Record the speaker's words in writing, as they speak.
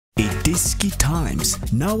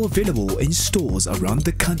iDiskiTimes, now available in stores around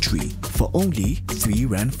the country for only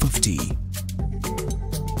R3.50.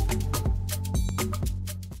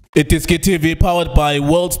 iDiskiTV powered by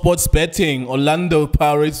World Sports Betting. Orlando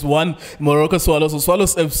Pirates 1, Morocco Swallows, or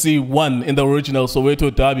Swallows FC 1 in the original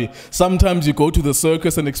Soweto Derby. Sometimes you go to the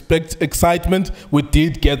circus and expect excitement. We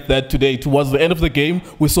did get that today. Towards the end of the game,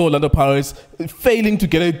 we saw Orlando Pirates failing to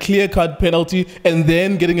get a clear-cut penalty and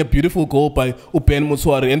then getting a beautiful goal by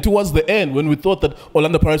Motshwari. And towards the end, when we thought that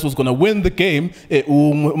Orlando Pirates was going to win the game,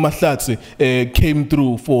 Mahlatsi came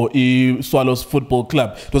through for Swallows Football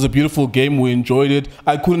Club. It was a beautiful game. We enjoyed it.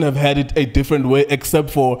 I couldn't have had it a different way except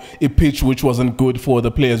for a pitch which wasn't good for the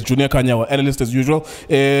players. Junior Khanye, our analyst as usual.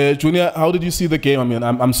 Junior, how did you see the game? I mean,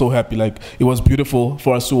 I'm so happy. Like, it was beautiful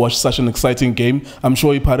for us to watch such an exciting game. I'm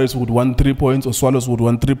sure Pirates would want 3 points or Swallows would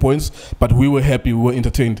want 3 points, but we were happy, we were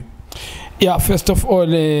entertained. Yeah, first of all,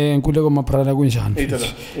 let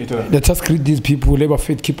us greet these people. Labor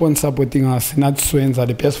Faith, keep on supporting us. Not Swens are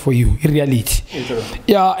the best for you. In reality.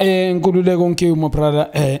 Yeah,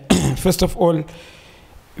 first of all,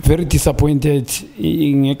 very disappointed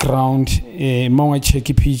in a ground. Monga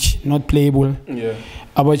checky pitch, not playable. Yeah.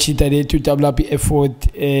 Abachita de to develop effort.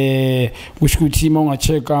 Which could see Monga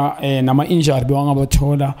checker and I'm injured. Bewang about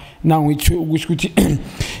Tola. Now which could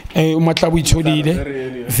Umatlawi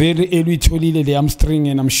Cholile, very early Cholile, the hamstring,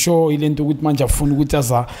 and I'm sure he'll enter with Manja Fun with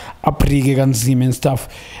us a prig and Zim and stuff.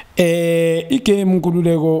 Ike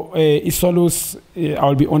Mungulego, Isolos,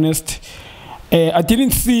 I'll be honest. I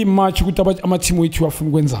didn't see much with about team which were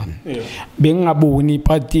from Gwenzan. Being a bony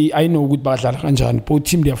party, I know good battle and both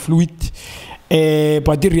team they are fluid.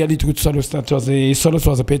 But the reality with Solos that was Solos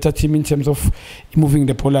was a better team in terms of moving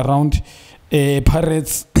the ball around.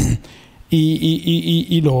 Pirates,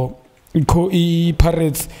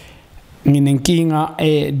 Pirates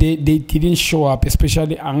they didn't show up,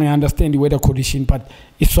 especially I understand the weather condition, but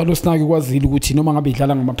it's Swallows now was really good. No man be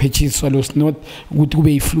dalang ma patches Swallows not good to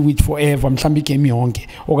be fluid forever. Mhlambi game yonke.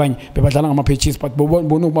 Okanye bebadalang ma patches, but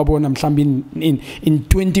bono babona mhlambi in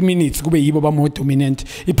 20 minutes kube yibo ba more dominant.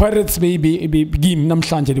 The Pirates baby game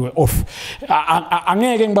namhlanje they were off.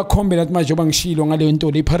 Angeke ngibakhombe that manje obangishilo ngale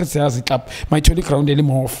nto le Pirates yazi club my totally ground ele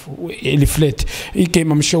more off ele flat. I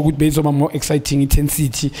game I'm sure good based on more exciting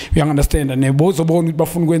intensity. We understand and bozo bona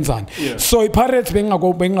bafuna kwenzani. So I Pirates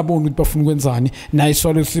bengabona ukuthi bafuna kwenzani.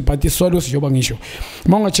 Nice but the Swallows joba ngisho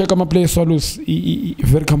manga check ama play Swallows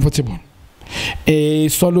very comfortable.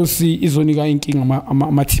 Swallows izonika inkinga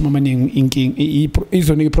ama team amaningi inkinga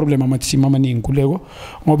izonika problem ama team amaningi kuleko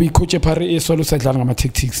ngoba icoach ephare Swallows adlala ngama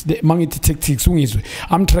tactics mangithi tactics ungizwe.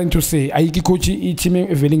 I'm trying to say ayiki coach team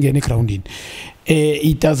evele ngene groundini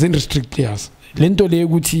it doesn't restrict players. Lento le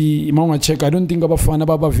ukuthi mawunga check I don't think abafana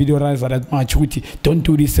baba videorize that much ukuthi don't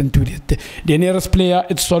do this and do that. The nearest player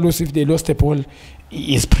at Swallows if they lost the ball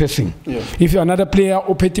is pressing. If you're another player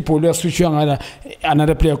or petty ball you switch another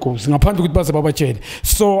player goes ngaphandle ukuthi baze babachele.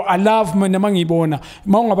 So I love mina mangibona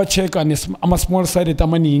mawunga ba check ama small sided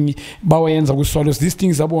amaningi bawenza ku Swallows these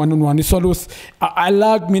things abo one on one Swallows I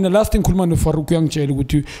like mina last thing khuluma no Farouk uyangitshela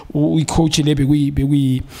ukuthi we coach lebe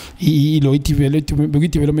kuyi lo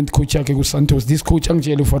development coach yakhe ku Santos. This coach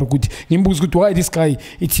angitshela Farouk ukuthi ngimbuza ukuthi why this guy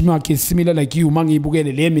team yakhe is similar like you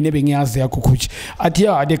mangibukele le mina bengiyazi yakho coach athi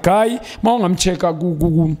yeah the guy mawungamchecka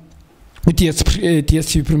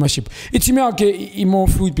DSTV Premiership. It's more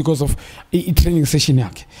fluid because of a training session.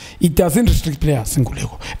 It doesn't restrict players. And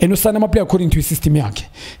Osana play according to his system.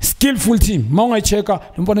 Skillful team. Maunga checker,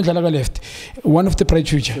 left. One of the bright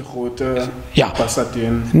future. Yeah.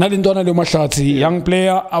 Nalindona le Mahlatsi, young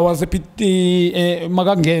player. I was a bit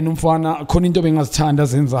Makaringe numfana koninto bengas chanda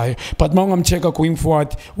zenzayo. But Maunga checker going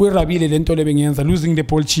forward. We're rabile lento lebengenza losing the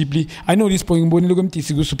ball cheaply. I know this point boni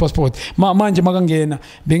lokumtisi ku super sport. Manje Makangena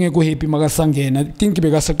benge go happy Magasangena. I think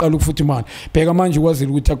Begasaka look footman. Pega manje was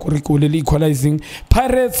ukuthi akurikule equalizing.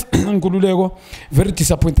 Pirates ngululeko very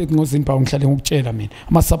disappointed ngozimba ngihlale ngokutshela mina.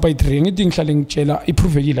 Amasapa i3 ngithi ngihlale ngitshela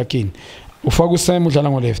iprove again. Ufaka uSam udlala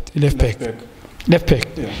ngo left back.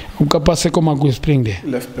 Ukapase koma ku spring there.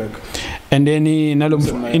 Left back. And then nalo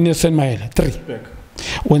Innocent Mahela 3 back.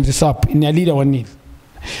 When this up in a leader 1-0.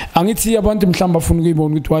 Angithi abantu mhlamba afuna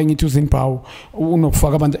ukuyibona ukuthi why ngithi uzinpawu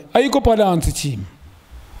unokufaka abantu ayikho balance team.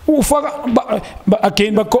 Ufaka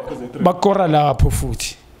again bakora lapho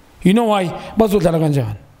futhi. You know why? Bazodlala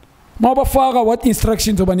kanjani? Mawabafaka what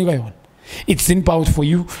instructions obanika yona? It's in power for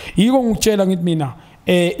you. Yiko ngikutshela ngithi mina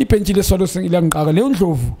ibench leSwallows ilangiqaka leyo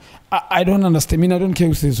ndlovu I don't understand. Mina I don't care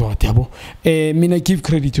usizwathi yabo. Mina give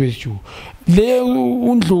credit to you. Le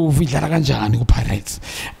undlovu idlala kanjani ku Pirates?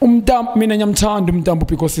 Umntambo mina ngiyamthanda umntambo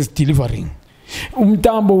because he's delivering.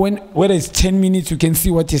 Umtambo, whether it's 10 minutes, you can see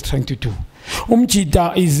what he's trying to do.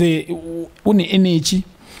 Umjita is une energy,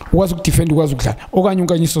 was defend, was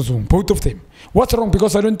both of them. What's wrong?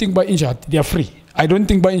 Because I don't think by injured, they are free. I don't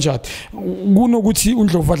think by injured. I will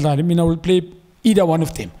play either one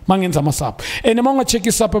of them. Mangenza masap. And among check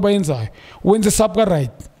is up by inside. When the sub right,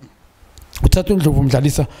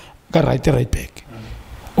 right back.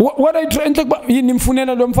 What I try and talk about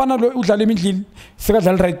Nimfunela Lomfana Udlalimil,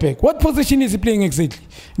 Sekadal right back. What position is he playing exactly?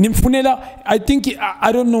 Nimfunela, I think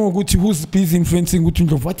I don't know who's busy influencing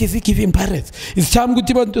Gutundov. What is he giving Paris? It's Cham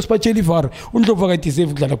Gutiban to Spacheli Var, Undovagati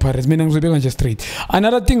Zevla Paris, Menang just straight.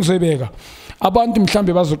 Another thing Zebega. Abantu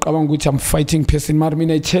mhlambe bazocabanga ukuthi I'm fighting person mara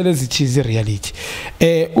mina itshela it is a reality.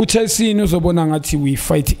 Uchelsea uzobona ngathi we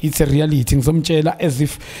fight, it's a reality. Ngizomtshela as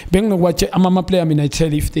if benginokwathe ama player mina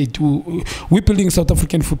itshela if they do, we building South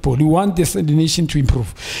African football. We want this nation to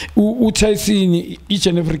improve. Uchelsea each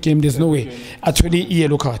and every game there's no way actually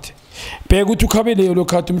yellow card. Bheka ukuthi ukhabele yellow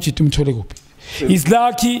card umjita umthole kuphi. Is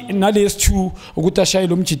lucky nalesi two ukuthi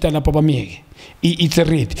ashayele umjita lapha bamiyeke. It's a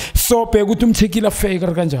red. So bheka ukuthi umthekile fair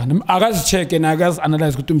kanjani. Akazi check and akazi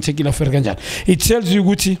analyze ukuthi umthekile fair kanjani. It tells you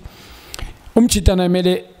ukuthi umjita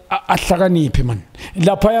namele ahlakaniphe man.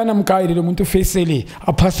 Lapha yana mgayile lo muntu faceele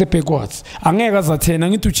aphase backwards. Angeke azathena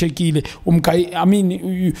ngithi uchekile umgayi, I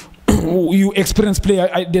mean you experienced player,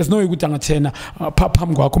 there's no way ukuthi angathena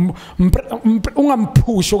phambi kwakho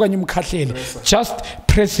ungampush okanye umkhahlele, just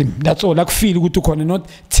press him, that's all. Akufeel ukuthi ukhona, not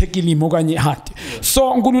tackle him okanye hard.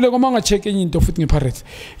 So nkululeko manga check enye into futhi ngePirates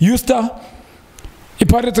Uster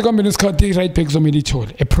iPirates kambe nesikhathi right back zomele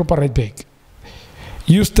ithole a proper right back.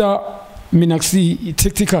 Uster mina kusi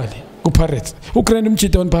tactically kuPirates uGrand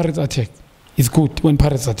umjita on Pirates attack is good when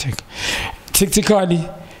Pirates attack tactically.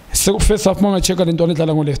 So first half manga check le ntwana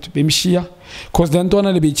edlala ngo left bemshiya because le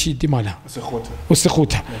ntwana lebeyichita imala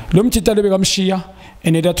usekhutha lo mjita lebekamshiya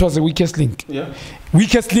and that was the weakest link.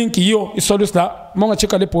 Weakest link iyo isolus la manga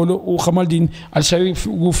check le ball uGamaldin alishaye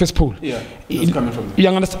ku first pole. It's coming from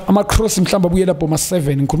there. Uyangana ama cross mhlamba buyela boma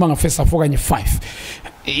 7 ngikhuluma nga first half okanye 5.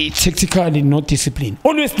 Tactically not discipline.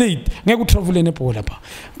 Always late ngeke utravel neball lapha.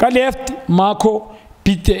 Ka left Marco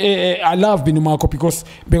I love Binu Marco because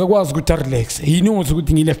bekakwazi ukuthi relax. He knows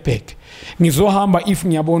ukuthi ngi left back. Ngizohamba if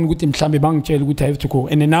ngiyabona ukuthi mhlambe bangitshela ukuthi I have to go.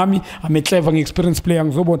 And nami I'm a clever experienced player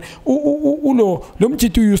ngizobona lo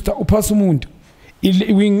mjita uYuster uphasa umuntu.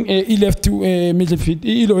 Wing left to midfield.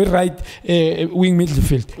 Ilo right wing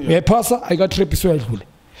midfield. Uyayphasa I got trap so yadlule.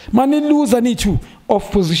 Mani loser ni 2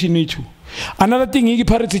 off position ni 2. Another thing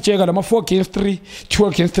iPirates icheka lama 4 against 3, 2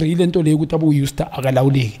 against 3 ile nto le ukuthi abu Uster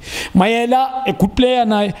akalawuleki. Mayela a good player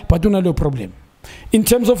naye but unalo problem. In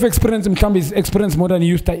terms of experience, mhlambe is experience more than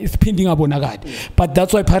Uster is pinding abonakala. But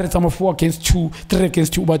that's why Pirates are 4 against 2, 3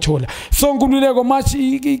 against 2 bathola. So nkululeko match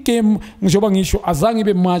game ngijoba ngisho azange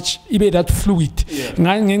ibe match ibe that fluid.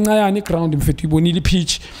 Ngenxa yani ground mfethu ibonile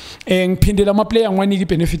pitch. Ngiphindela ama player ngwanika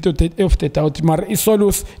benefit of the doubt mar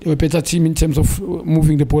iSolos they were better team in terms of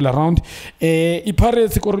moving the ball around.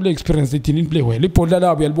 iPirates korule experience they didn't play well. Ibhola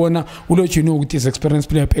labo yalibona ulo Junior ukuthi is experienced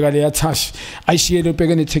player pheka le touch. Ayishiyele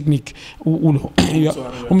pheka ne technique ulo.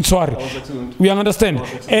 Motshwari. We understand.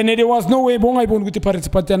 And there was no way bongayibona ukuthi Pirates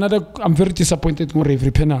but another I'm very disappointed ngo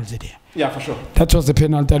referee penalty there. Yeah, for sure. That was the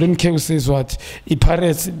penalty. I don't care who says what.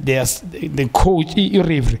 Pirates, the coach,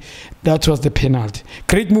 referee. That was the penalty.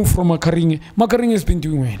 Great move from Makaringe. Makaringe has been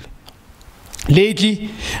doing well. Lately,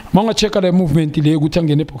 manga check the movement. Check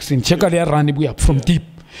the run from deep.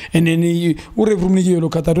 And then I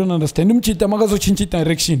don't understand. Change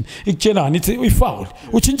direction. It's a foul.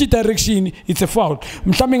 Change direction. It's a foul.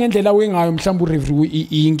 Yeah,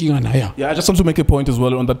 I just want to make a point as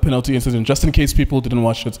well on that penalty incident, just in case people didn't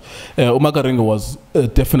watch it. Makaringe was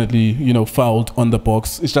definitely, fouled on the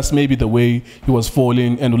box. It's just maybe the way he was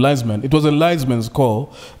falling, and linesman. It was a linesman's call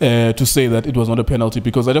to say that it was not a penalty,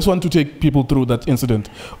 because I just want to take people through that incident.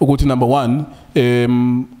 Uguti number one.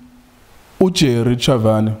 Ujeri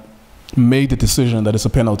Chavani made the decision that it's a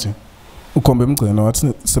penalty.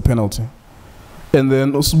 It's a penalty. And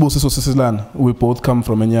then we both come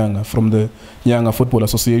from Nyanga, from the Nyanga Football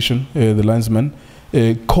Association, the linesman,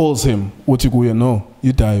 calls him, no,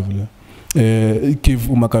 you dive. Give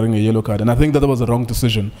Makaringe a yellow card. And I think that was a wrong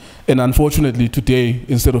decision. And unfortunately, today,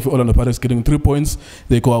 instead of Orlando Pirates getting 3 points,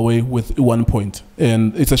 they go away with 1 point.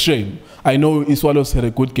 And it's a shame. I know Swallows had a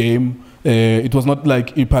good game. It was not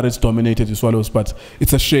like Pirates dominated the Swallows, but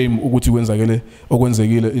it's a shame today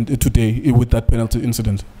with that penalty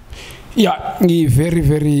incident. Yeah, very,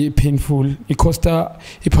 very painful. It cost a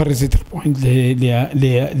Paris 3 point the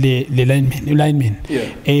lineman. Yeah.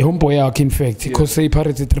 A homeboy in fact. It cost a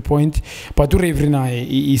Paris 3 point, but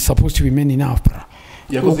is supposed to be man enough, bro.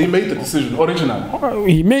 Yeah, because he made the decision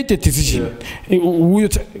originally. He made the decision.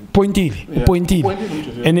 Pointed.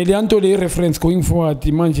 And the reference going forward,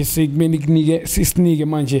 the manje segment nige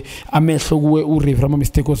manje amehlo kuwe uRiver ama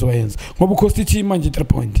mistakes wayenza. Ngoba cost the team manje 3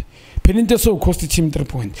 point. Peninte so cost the team 3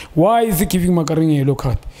 point. Why is he giving Makaringe a yellow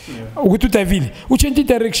card? Ukuthi udavile. Uchange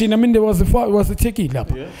direction. I mean there was a take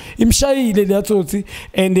lapha. Imshayile leyatsotsi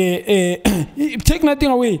and take nothing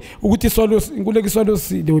away. Ukuthi Swallows nguleke Swallows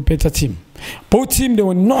they were better team. Both team they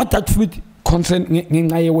were not that fluid concern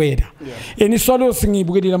ngenxa yeweda. And Swallows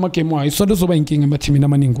ngibukelile ama game wayo. Swallows zoba inkinga emathimini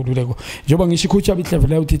amaningi kululeko. Njoba ngisho coach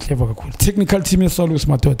abihlevela uthi clever kakhulu. Technical team yeSwallows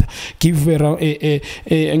madoda give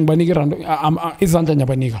ngibanike round izandla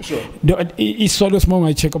nyabanika. iSwallows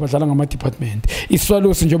mongayicheck abadlala ngama department.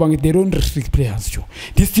 iSwallows njoba ngi they don't restrict players jo.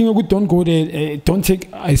 This thing you don't go there don't take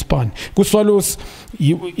a span. KuSwallows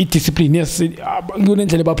discipline yes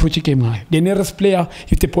ngunendlela ba approach game ngayo. The nearest player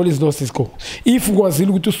if the ball is lost is go. If kwazile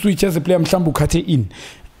ukuthi switch as a player mhlawumbe ukhathe in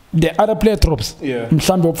the other player drops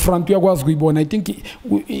mhlawumbe up front uyakwazi kuyibona. I think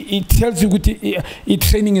it tells you ukuthi I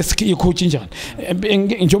training is coach njani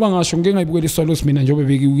njoba ngasho ngeke ngayibukela iSwallows mina njoba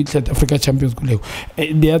beki South Africa champions kuleko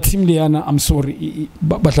their team leyana I'm sorry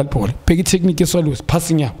badlala ball beki technique yeSwallows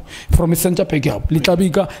passing yabo from center back yabo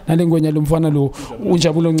litlabika nalengwenya lomfana lo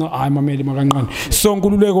unjabulo nca hayi mameli makanqane so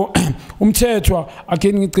nkululeko umthethwa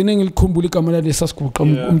again ngigcine ngilikhumbula igama la lesasiguqa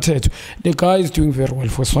umthetho. The guy is doing very well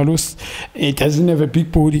for Swallows. It doesn't have a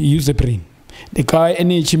big body. He use the brain. The guy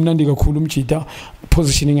energy mnandi kakhulu umchita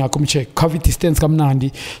positioning yakhe umcheck cover distance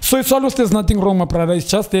kamnandi. So iSwallows there's nothing wrong my brother. It's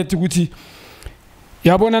just that ukuthi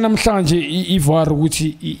yabona namhlanje iVAR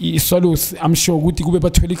ukuthi iSwallows I'm sure ukuthi kube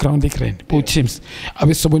bathwele ground grand both teams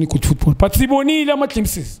abesobona good football but sibonile ama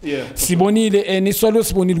glimpses sibonile and iSwallows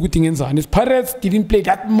sibonile ukuthi ngenzani. Pirates didn't play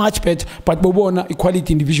that much better but bobona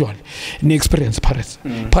equality individual ne experience Pirates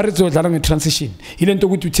odlala nge transition ilento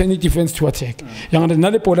ukuthi uturn defense to attack yangana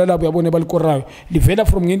nale bhola labo yabona balikorayo livela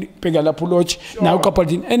from ngibheka lapho lodge na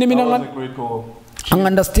uKapaltin and mina I'm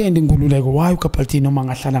understanding why Kapalti no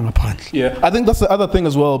mangahlala ngaphandle. Yeah, I think that's the other thing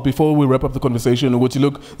as well. Before we wrap up the conversation, look,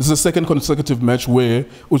 this is the second consecutive match where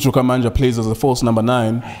Uchukamanja plays as a false number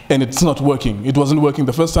 9, and it's not working. It wasn't working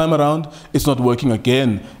the first time around. It's not working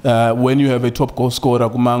again. When you have a top goal scorer,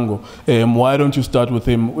 Kumango, why don't you start with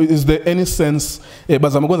him? Is there any sense? Like,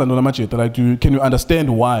 can you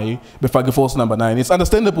understand why Befagi false number 9? It's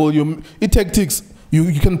understandable. Tactics.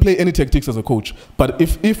 You can play any tactics as a coach, but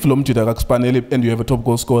if and you have a top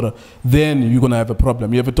goal scorer, then you're gonna have a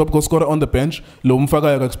problem. You have a top goal scorer on the bench,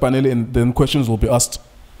 and then questions will be asked.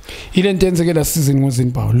 He didn't last season was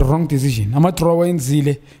in power. Wrong decision. I'm a throw in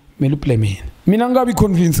Zile, Melu play me. Minanga be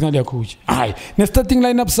convinced ngalia coach. Aye, the starting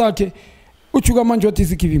lineup sake. Uchugamanju what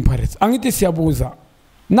is he giving Pirates? Angiti siabuza.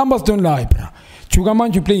 Numbers don't lie, bro.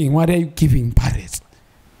 Chugamanju playing. What are you giving Pirates?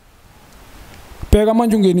 Pega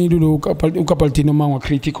manjungeni lulu ukapaltino mangwa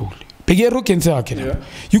critical. Pega rokense yakhe.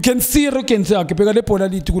 You can see rokense yakhe pega le bola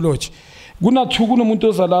lithi kuloje. Kuna umuntu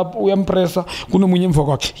ozalapha uyampressa kunomunye emva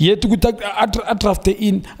kwakhe. Yethu ukuthi adraft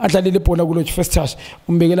in adlalele bola kuloje first touch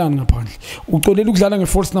umbekelana ngaphandle. Ucolela ukudlala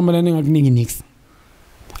nge-false number lana ngakuningi nix.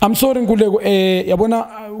 I'm sorry nkuleko yabona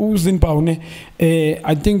uzinpawu ne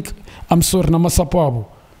I think I'm sorry namasapo abo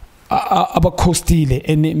abakhostile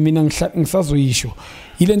and mina ngisazoyisho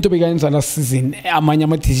ilento bekayenza last season amanye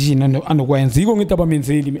ama decision anokwayenza yiko ngithi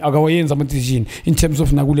abamenzeli akawayenza ama decision in terms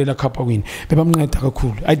of nakulela cup win bebamnceda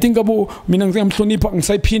kakhulu. I think mina ngiyamhlonipha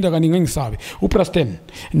ngisayiphinda kaningi ngisabe uPreston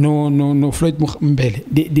no Floyd Mbele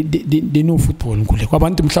they know football ngule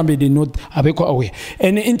kwabantu mhlambe they not abekho aware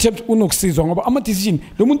and in terms unokusizwa ngoba ama decision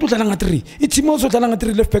lo muntu udlala nga3 i-team ozodlala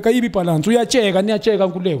nga3 left back ayibi balance uyacheka niyacheka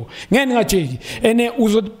nkuleko ngeke ngacheki and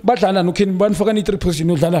uzobadlala no Ken banifaka ni 3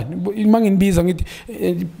 position udlala manginibiza ngithi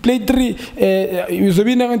play 3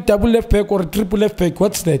 uzobina double left back or triple left back.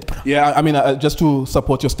 What's that, bro? Yeah, I mean just to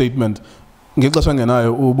support your statement ngixesha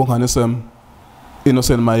ngenayo ubongane Sam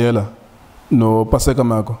Innocent Mayela no Paseka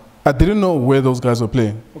Mako. I didn't know where those guys were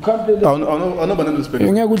playing. You can't play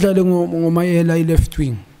ngeke udlale ngoMayela left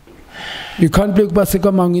wing. You can't play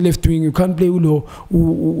Paseka Mangi left wing. You can't play lo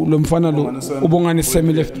mfana lo ubongane Sam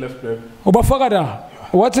left back. Ubafaka da.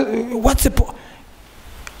 What's the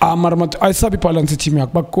Maramat, I sabi balance team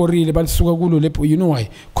yak bakorile balisuka kulo lepo, you know why?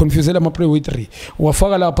 Confusela ma play with 3.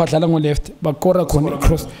 Wafaka la patla ngo left, bakora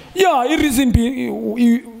cross. Yeah, I reason be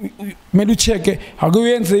melu check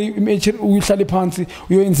akuyenze uhlale phansi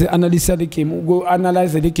uyenze analyze the game, go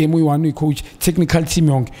analyze the game uyiwani coach technical team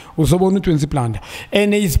yonke. Uzobona ukuthi plan.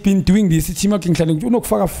 And he's been doing this team yak ngihlale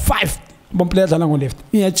unokufaka 5 bomplayers ala ngo left.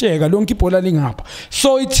 Iyacheka lonke ibhola lingapha.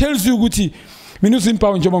 So it tells you ukuthi mina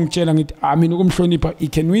uZimpawu njengoba ngitshela ngithi mina ukumhlonipha he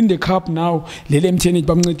can win the cup now lele M10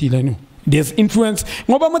 bamncedile no there's influence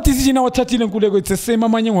ngoba ama decision awathathile Nkululeko it's the same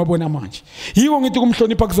amanye ngwabona manje yiko ngithi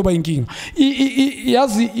kumhlonipha kuzoba inkinga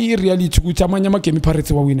yazi I reality ukuthi amanye ama game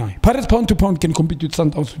Pirates wawinayo Pirates pound to pound can compete with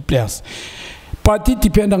Sundowns players but it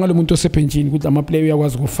depends ngalo muntu osebenchini ukuthi ama player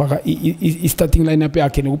uyakwazi ukufaka I starting lineup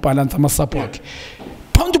yakhe nokubalance ama sub wakhe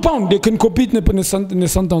pound to pound, they can compete in the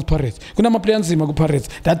Sundowns Pirates. Kuna ma players nzima ku Pirates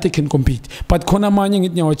that they can compete. But khona manje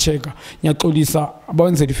ngithi nyawacheka, nyaxolisa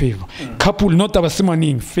abawenze the favor. Couple not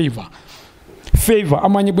abasimaningi favor. Favor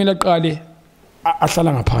amanye kumele aqale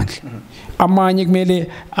ahlala ngaphandle. Amanye kumele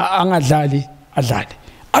angadlali adlale.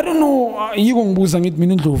 I don't know yiko ngibuza ngithi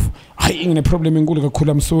mina uNdlovu hayi ngine problem enkulu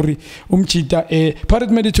kakhulu I'm sorry umjita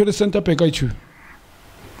Pirates medical center back ayithi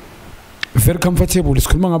very comfortable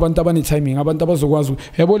sikhuluma ngabantu abane timing abantu abazokwazi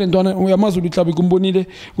yabona ntwana uyamazulu ihlabika umbonile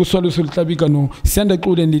kuswaluso lihlabika no siyanda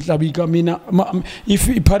xule lihlabika mina if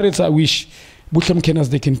Pirates I wish buhle mkhenas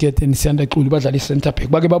they can get and siyanda xule badlala center back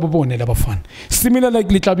bake babone labafana similar like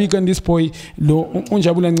lihlabika and this boy lo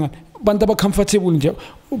unjabula ncane abantu aba comfortable nje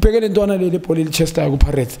ubhekele ntwana lele bhola lichester ku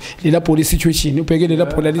Pirates lela bhola situation ubhekele la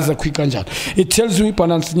bhola liza quick kanjalo it tells you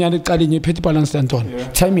balance nyane iqale nye phethe balance lantwana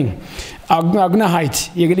timing akuna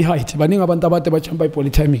height yekeli height baningi abantu abade bajumpa ibhola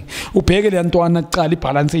timing ubhekele lantwana aqala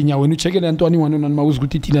ibalance enyaweni uchekele lantwana i1 on mawuzi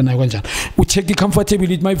ukuthi idila nayo kanjani ucheck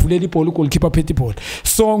comfortability mayivulela ibhola goalkeeper phethe ibhola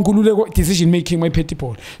so Nkululeko decision making mayiphethe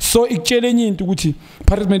ibhola so ikutshela enye into ukuthi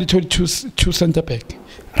Pirates made two center back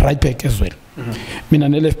right back as well mina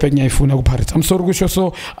ne left back ngiyayifuna ku Pirates I'm sorry kusho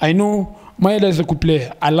so I know Mayela is a good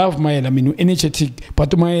player I love Mayela mina energetic but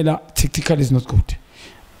Mayela tactical is not good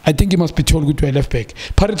I think he must be told good to a left back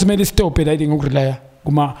Pirates made stop I think ukurelaya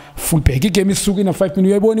kuma full back igame isuka ina 5 minutes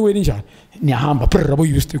uyayibona iweni njani niyahamba brabo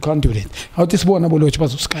used you can't do that awutisibona bolotch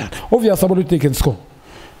bazoskaya obvious abo they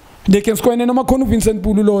can score noma khona uVincent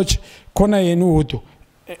Pulu Lodge khona yena uHoto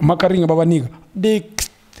Makaringe babanika they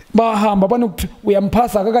bahamba banokuthi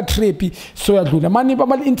uyamphasa akaka trap so yadlula mani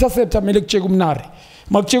baba interceptor mele kucheka umnare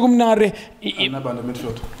makucheka umnare anabanda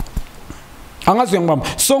midfield angazi ngibamba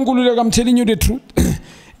so Nkululeko I'm telling you the truth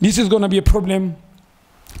this is going to be a problem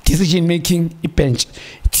decision making I bench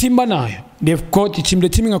team banayo they've got the team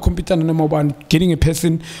ingacompetana noma ubani getting a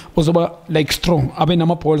person ozoba like strong abe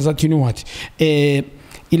nama balls that you know what I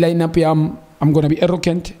lineup I'm going to be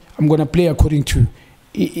arrogant I'm going to play according to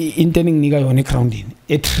intending nika yona grounding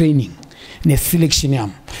a training ne selection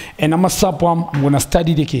yam and I'm a sub I'm going to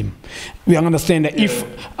study the game we understand that if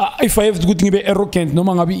I have to go to be arrogant no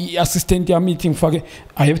mangabi assistant ya meeting fake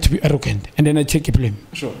I have to be arrogant and then I take a blame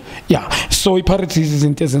sure yeah so Pirates is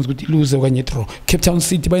in essence ukuthi lose okanye draw Cape Town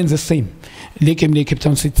City bayenze the same le game le Cape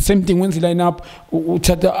Town City same thing when the lineup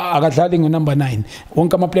uthatha akadlali ngo number 9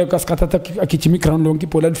 wonke ama player kaskathatha agijima ground lonke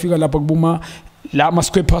ibhola lifika lapha kubuma la ma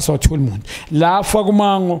square pass wathola umuntu la faka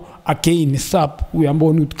umango again sub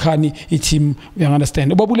uyambona ukuthi khani I team we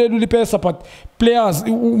understand ubabulela ulipesa but players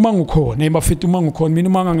umango khona emafethi umango khona mina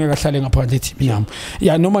umango ngeke ahlale ngaphandle team yami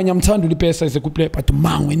yeah noma nyamthanda ulipesa is a good player but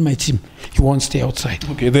umango in my team he won't stay outside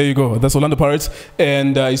okay there you go that's Orlando Pirates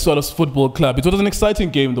and Iswalos Football Club it was an exciting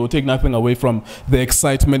game though take nothing away from the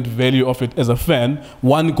excitement value of it as a fan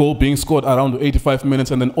one goal being scored around 85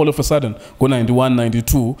 minutes and then all of a sudden go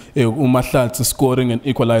 91-92 Mahlatsi scoring an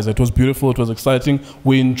equalizer it was beautiful it was exciting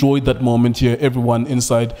we enjoyed that moment here everyone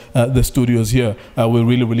inside the studios here we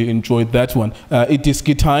really enjoyed that one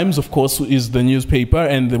iDiskiTimes of course is the newspaper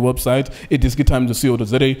and the website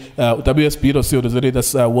iDiskiTimes.co.za WSB.co.za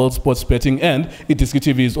that's World Sports Betting and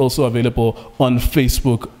iDiskiTV is also available on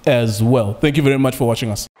Facebook as well. Thank you very much for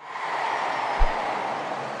watching us.